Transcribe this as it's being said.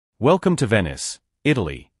Welcome to Venice,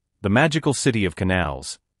 Italy, the magical city of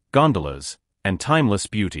canals, gondolas, and timeless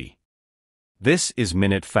beauty. This is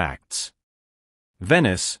Minute Facts.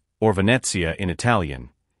 Venice, or Venezia in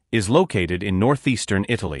Italian, is located in northeastern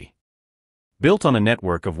Italy. Built on a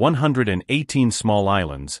network of 118 small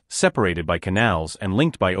islands, separated by canals and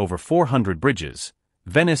linked by over 400 bridges,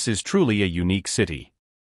 Venice is truly a unique city.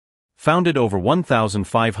 Founded over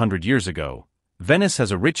 1,500 years ago, Venice has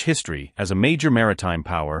a rich history as a major maritime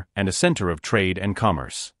power and a center of trade and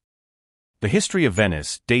commerce. The history of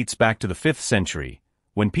Venice dates back to the 5th century,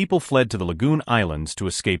 when people fled to the lagoon islands to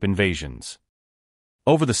escape invasions.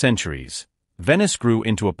 Over the centuries, Venice grew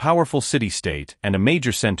into a powerful city-state and a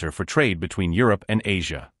major center for trade between Europe and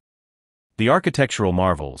Asia. The architectural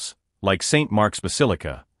marvels, like St. Mark's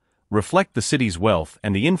Basilica, reflect the city's wealth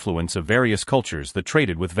and the influence of various cultures that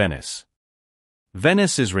traded with Venice.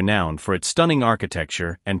 Venice is renowned for its stunning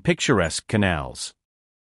architecture and picturesque canals.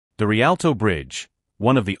 The Rialto Bridge,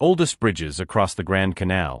 one of the oldest bridges across the Grand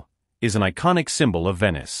Canal, is an iconic symbol of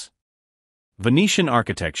Venice. Venetian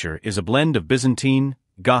architecture is a blend of Byzantine,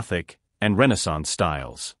 Gothic, and Renaissance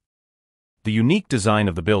styles. The unique design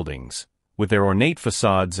of the buildings, with their ornate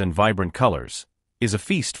facades and vibrant colors, is a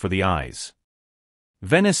feast for the eyes.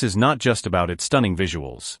 Venice is not just about its stunning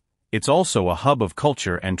visuals, it's also a hub of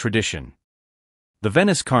culture and tradition. The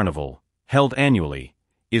Venice Carnival, held annually,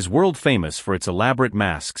 is world-famous for its elaborate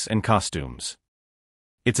masks and costumes.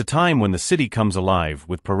 It's a time when the city comes alive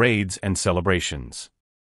with parades and celebrations.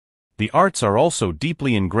 The arts are also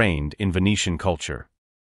deeply ingrained in Venetian culture.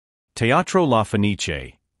 Teatro La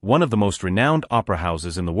Fenice, one of the most renowned opera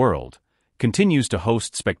houses in the world, continues to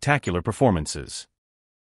host spectacular performances.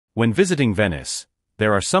 When visiting Venice,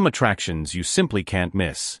 there are some attractions you simply can't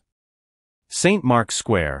miss. St. Mark's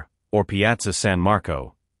Square, or Piazza San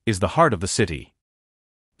Marco, is the heart of the city.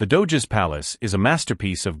 The Doge's palace is a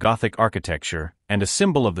masterpiece of Gothic architecture and a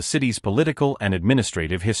symbol of the city's political and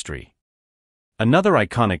administrative history. Another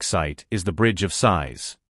iconic site is the Bridge of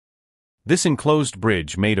Sighs. This enclosed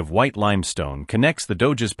bridge made of white limestone connects the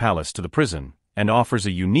Doge's palace to the prison and offers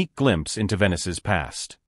a unique glimpse into Venice's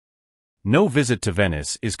past. No visit to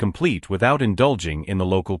Venice is complete without indulging in the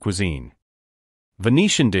local cuisine.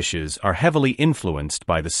 Venetian dishes are heavily influenced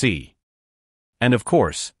by the sea. And of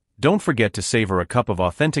course, don't forget to savor a cup of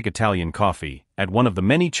authentic Italian coffee at one of the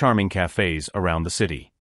many charming cafes around the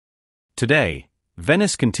city. Today,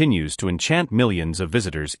 Venice continues to enchant millions of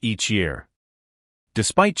visitors each year.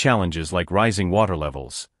 Despite challenges like rising water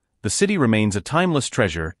levels, the city remains a timeless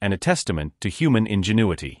treasure and a testament to human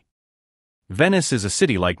ingenuity. Venice is a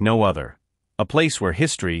city like no other, a place where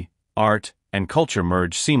history, art, and culture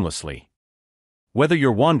merge seamlessly. Whether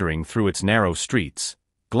you're wandering through its narrow streets,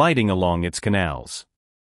 gliding along its canals.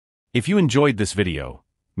 If you enjoyed this video,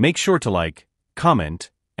 make sure to like,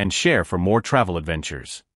 comment, and share for more travel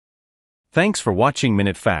adventures. Thanks for watching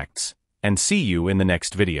Minute Facts, and see you in the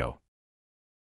next video.